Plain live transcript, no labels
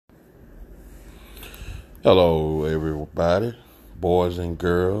Hello, everybody, boys and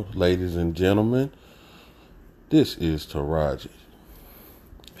girls, ladies and gentlemen. This is Taraji,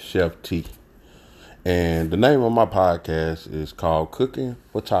 Chef T, and the name of my podcast is called Cooking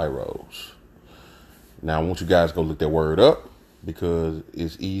for Tyros. Now, I want you guys to go look that word up because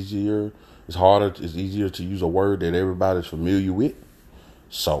it's easier. It's easier to use a word that everybody's familiar with.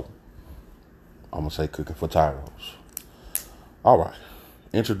 So, I'm gonna say Cooking for Tyros. All right.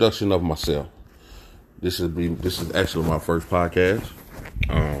 Introduction of myself. This is actually my first podcast.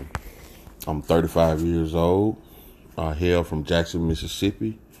 I'm 35 years old. I hail from Jackson,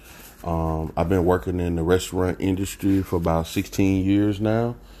 Mississippi. I've been working in the restaurant industry for about 16 years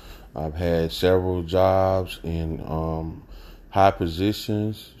now. I've had several jobs in high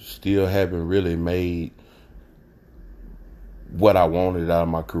positions. Still haven't really made what I wanted out of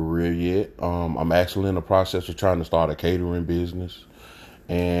my career yet. I'm actually in the process of trying to start a catering business.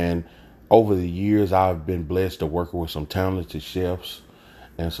 And over the years, I've been blessed to work with some talented chefs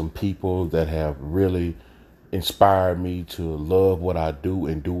and some people that have really inspired me to love what I do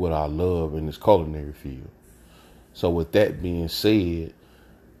and do what I love in this culinary field. So with that being said,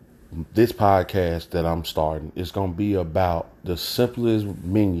 this podcast that I'm starting is going to be about the simplest the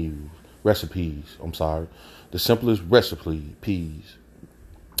simplest recipes.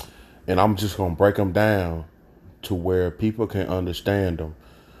 And I'm just going to break them down to where people can understand them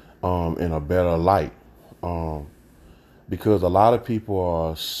in a better light. Because a lot of people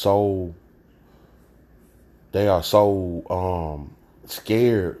are so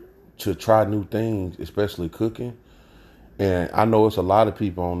scared to try new things, especially cooking. And I know it's a lot of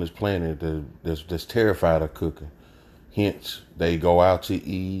people on this planet that's terrified of cooking. Hence, they go out to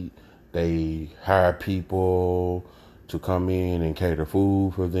eat. They hire people to come in and cater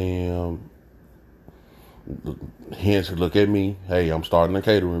food for them. Hence, look at me. Hey, I'm starting a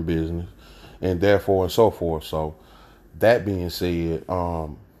catering business, and therefore and so forth. So, that being said,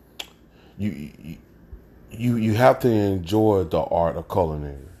 you you have to enjoy the art of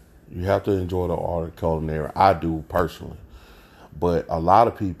culinary. You have to enjoy the art of culinary. I do personally, but a lot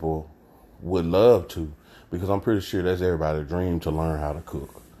of people would love to, because I'm pretty sure that's everybody's dream, to learn how to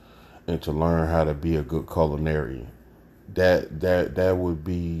cook and to learn how to be a good culinarian. That would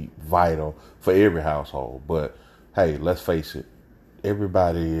be vital for every household. But hey, let's face it,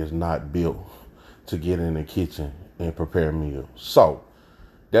 everybody is not built to get in the kitchen and prepare meals. So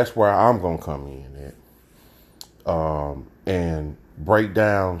that's where I'm gonna come in and break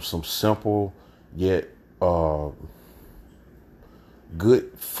down some simple yet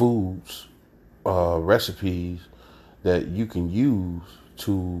good foods, recipes that you can use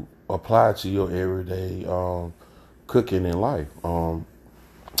to apply to your everyday cooking in life.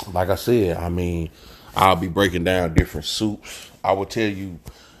 Like I said, I'll be breaking down different soups. I will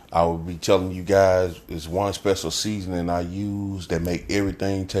be telling you guys it's one special seasoning I use that make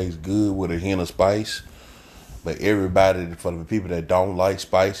everything taste good with a hint of spice. But for the people that don't like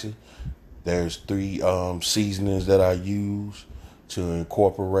spicy, there's three seasonings that I use to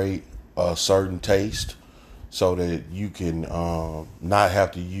incorporate a certain taste, so that you can not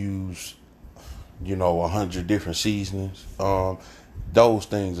have to use 100 different seasonings, those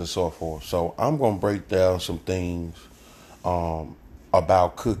things and so forth. So I'm gonna break down some things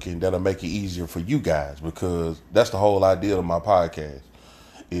about cooking that'll make it easier for you guys, because that's the whole idea of my podcast,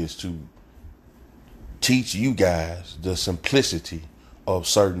 is to teach you guys the simplicity of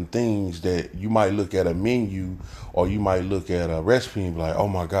certain things that you might look at a menu or you might look at a recipe and be like, oh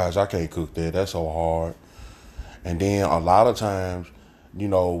my gosh, I can't cook that. That's so hard. And then a lot of times,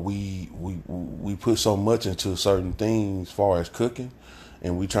 we put so much into certain things as far as cooking,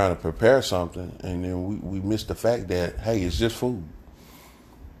 and we trying to prepare something, and then we miss the fact that, hey, it's just food.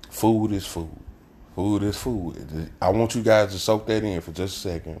 Food is food. Food is food. I want you guys to soak that in for just a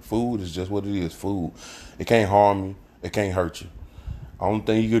second. Food is just what it is. Food. It can't harm you. It can't hurt you. Only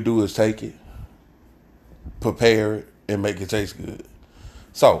thing you can do is take it, prepare it, and make it taste good.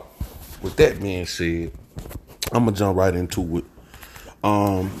 So, with that being said, I'm gonna jump right into it.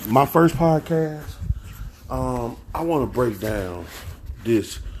 My first podcast, I want to break down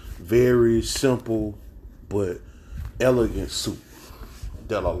this very simple but elegant soup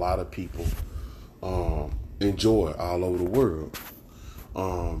that a lot of people enjoy all over the world.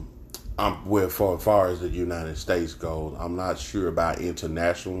 For as far as the United States goes, I'm not sure about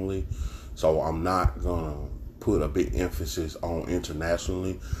internationally, so I'm not gonna put a big emphasis on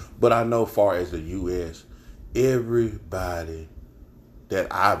internationally. But I know, far as the U.S., everybody that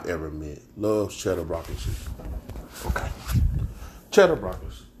I've ever met loves cheddar broccoli soup. Okay, cheddar broccoli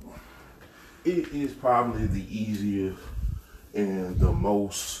soup. It is probably the easiest and the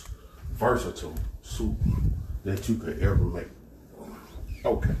most versatile soup that you could ever make.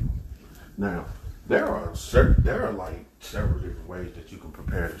 Okay. Now, there are like several different ways that you can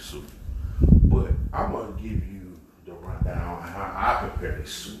prepare the soup, but I'm gonna give you the rundown on how I prepare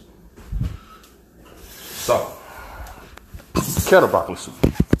this soup. So, kettle broccoli soup.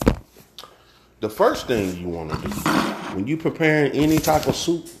 The first thing you want to do when you preparing any type of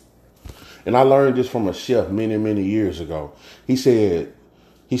soup, and I learned this from a chef many, many years ago. He said,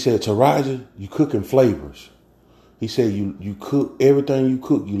 Taraja, you cooking flavors. He said, you cook everything you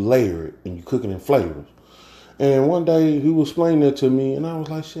cook, you layer it, and you cook it in flavors. And one day he was explaining that to me, and I was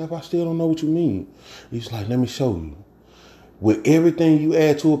like, Chef, I still don't know what you mean. He's like, let me show you. With everything you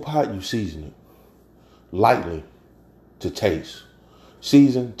add to a pot, you season it lightly to taste.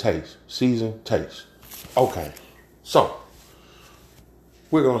 Season, taste. Season, taste. Okay, so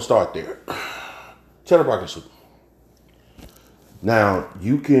we're gonna start there. Cheddar broccoli soup. Now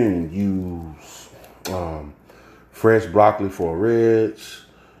you can use fresh broccoli for reds.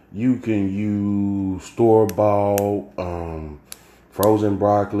 You can use store-bought frozen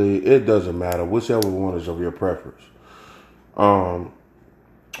broccoli. It doesn't matter, whichever one is of your preference.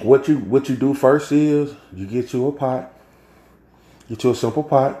 What you do first is you get you a pot. Get you a simple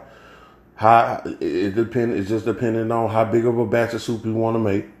pot. It's just depending on how big of a batch of soup you want to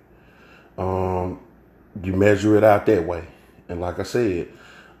make. You measure it out that way. And like I said,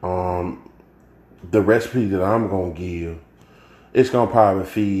 the recipe that I'm gonna give, it'll probably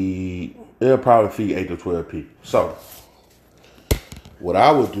feed 8 to 12 people. So what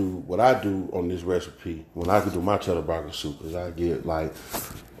I do on this recipe when I can do my cheddar broccoli soup is I get like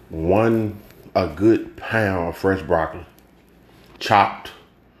a good pound of fresh broccoli chopped.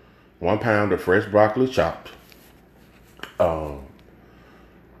 1 pound of fresh broccoli chopped. You're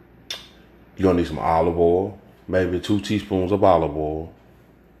gonna need some olive oil, maybe 2 teaspoons of olive oil.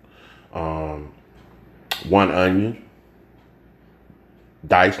 1 onion,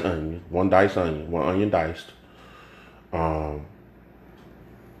 diced onion, 1 diced onion, 1 onion diced.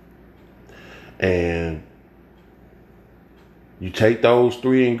 And you take those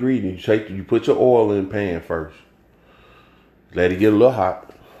 3 ingredients. You put your oil in the pan first. Let it get a little hot.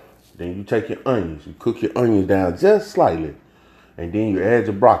 Then you take your onions. You cook your onions down just slightly. And then you add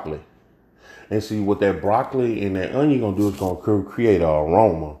your broccoli. And see what that broccoli and that onion gonna do is gonna create an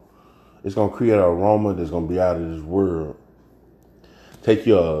aroma. It's gonna create an aroma that's gonna be out of this world. Take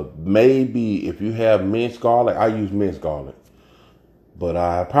maybe if you have minced garlic, I use minced garlic. But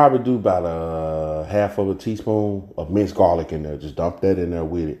I probably do about a half of a teaspoon of minced garlic in there. Just dump that in there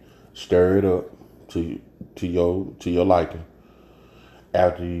with it. Stir it up to your liking.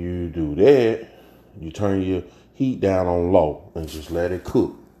 After you do that, you turn your heat down on low and just let it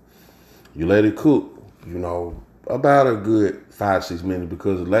cook. You let it cook, about a good 5-6 minutes,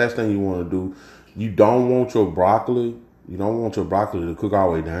 because the last thing you want to do, you don't want your broccoli to cook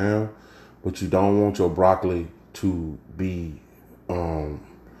all the way down, but you don't want your broccoli to be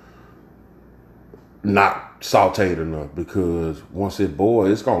not sauteed enough, because once it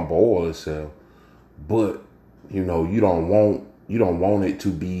boils, it's gonna boil itself. But you don't want it to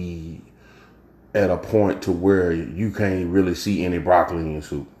be at a point to where you can't really see any broccoli in your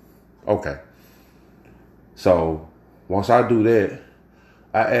soup. Okay. So once I do that,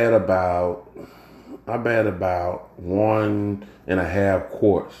 I add about 1.5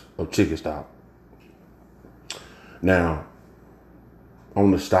 quarts of chicken stock. Now,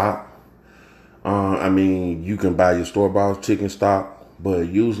 on the stock, you can buy your store-bought chicken stock, but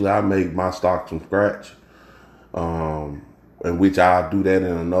usually I make my stock from scratch. In which I'll do that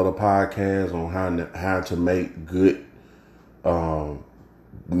in another podcast on how to make good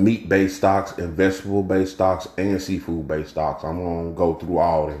meat-based stocks and vegetable-based stocks and seafood-based stocks. I'm gonna go through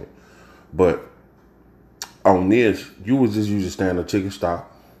all that. But on this, you would just use a standard chicken stock.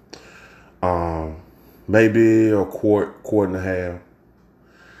 Maybe a quart and a half.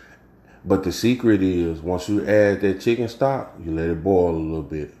 But the secret is, once you add that chicken stock, you let it boil a little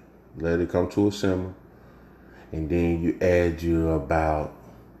bit. Let it come to a simmer. And then you add about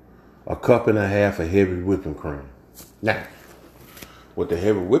 1.5 cups of heavy whipping cream. Now, what the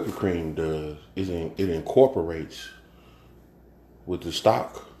heavy whipping cream does is it incorporates with the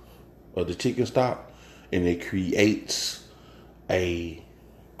stock of the chicken stock, and it creates a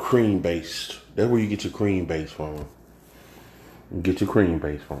cream base. That's where you get your cream base from.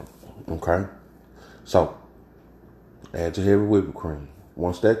 Okay? So, add your heavy whipping cream.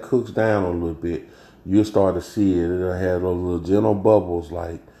 Once that cooks down a little bit, you'll start to see it. It'll have those little gentle bubbles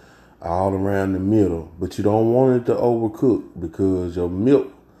like all around the middle. But you don't want it to overcook, because your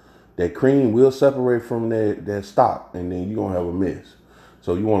milk, that cream will separate from that stock, and then you're going to have a mess.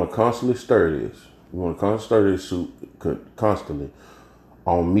 So you want to constantly stir this. You want to constantly stir this soup constantly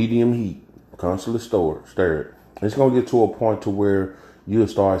on medium heat. Constantly stir it. It's gonna get to a point to where you'll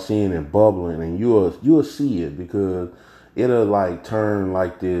start seeing it bubbling, and you'll see it because it'll like turn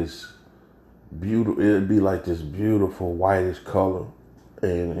like this beautiful. It'll be like this beautiful whitish color,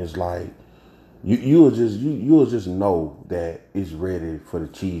 and it's like you'll just know that it's ready for the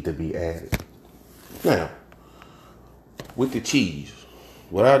cheese to be added. Now, with the cheese,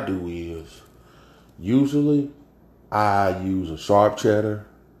 what I do is usually I use a sharp cheddar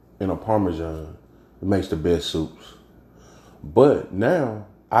and a Parmesan. It makes the best soups. But now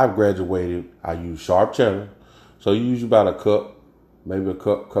I've graduated. I use sharp cheddar. So you use about a cup, maybe a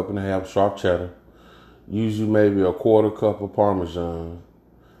cup and a half sharp cheddar. Use you maybe a quarter cup of Parmesan.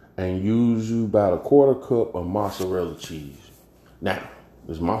 And use you about a quarter cup of mozzarella cheese. Now,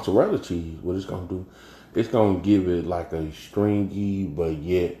 this mozzarella cheese, what it's going to do, it's going to give it like a stringy but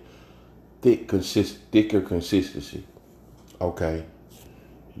yet thicker consistency. Okay.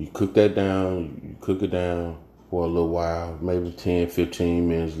 You cook that down, you cook it down for a little while, maybe 10, 15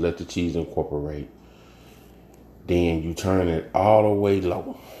 minutes, let the cheese incorporate. Then you turn it all the way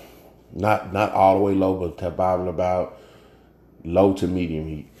low. Not all the way low, but about low to medium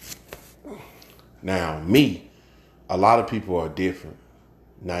heat. Now, a lot of people are different.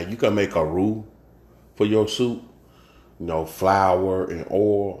 Now, you can make a roux for your soup, flour and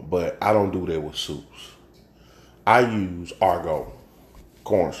oil, but I don't do that with soups. I use argo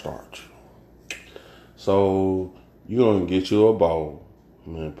cornstarch. So you're gonna get you a bowl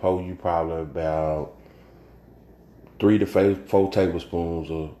and pour you probably about 3 to 4 tablespoons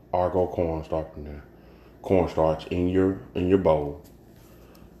of argo cornstarch in your bowl.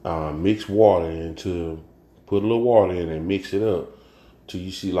 Mix water put a little water in and mix it up till you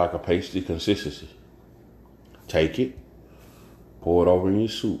see like a pasty consistency. Take it, pour it over in your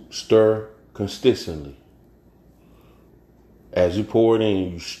soup, stir consistently. As you pour it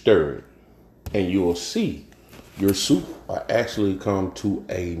in, you stir it, and you will see your soup will actually come to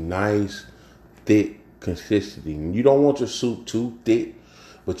a nice, thick consistency. You don't want your soup too thick,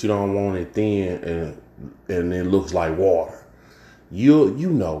 but you don't want it thin and it looks like water. We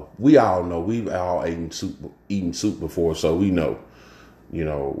all know, we've all eaten soup before, so we know,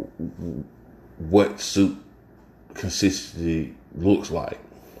 what soup consistency looks like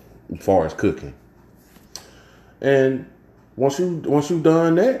as far as cooking. And once you've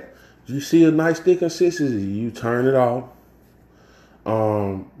done that, you see a nice thick consistency, you turn it off.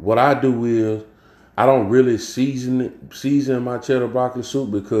 What I do is I don't really season my cheddar broccoli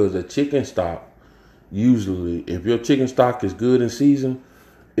soup because the chicken stock, usually, if your chicken stock is good and seasoned,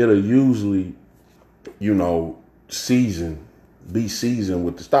 it'll usually, be seasoned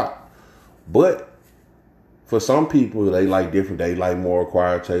with the stock. But for some people, they like different. They like more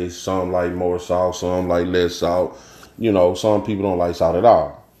acquired taste. Some like more salt. Some like less salt. Some people don't like salt at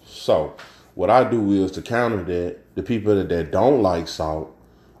all. So what I do is to counter that, the people that don't like salt,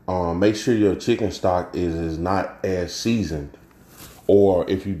 make sure your chicken stock is not as seasoned. Or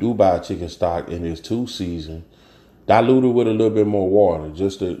if you do buy chicken stock and it's too seasoned, dilute it with a little bit more water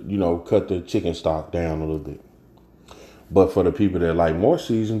just to, cut the chicken stock down a little bit. But for the people that like more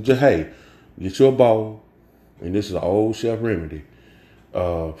seasoned, get you a bowl. And this is an old chef remedy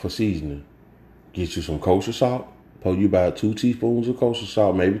for seasoning. Get you some kosher salt. Pour you about 2 teaspoons of kosher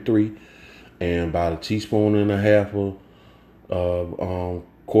salt, maybe 3. And about 1.5 teaspoons of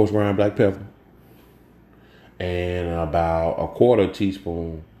coarse ground black pepper. And about 1/4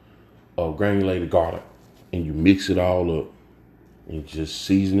 teaspoon of granulated garlic. And you mix it all up. And just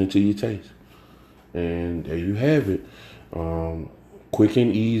season it to your taste. And there you have it. Quick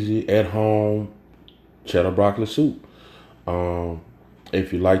and easy, at home, cheddar broccoli soup.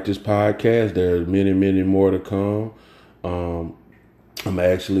 If you like this podcast, there's many, many more to come. I'm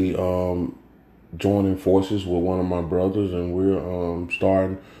actually joining forces with one of my brothers, and we're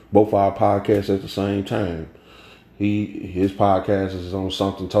starting both our podcasts at the same time. His podcast is on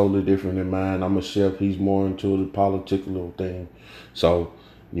something totally different than mine. I'm a chef. He's more into the political thing. So,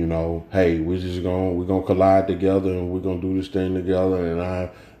 we're gonna collide together and we're gonna do this thing together. And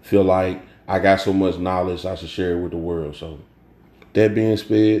I feel like I got so much knowledge I should share it with the world. So that being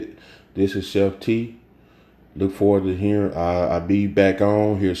said, this is Chef T. Look forward to hearing. I'll be back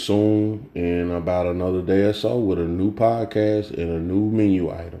on here soon in about another day or so with a new podcast and a new menu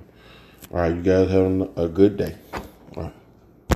item. All right, you guys have a good day.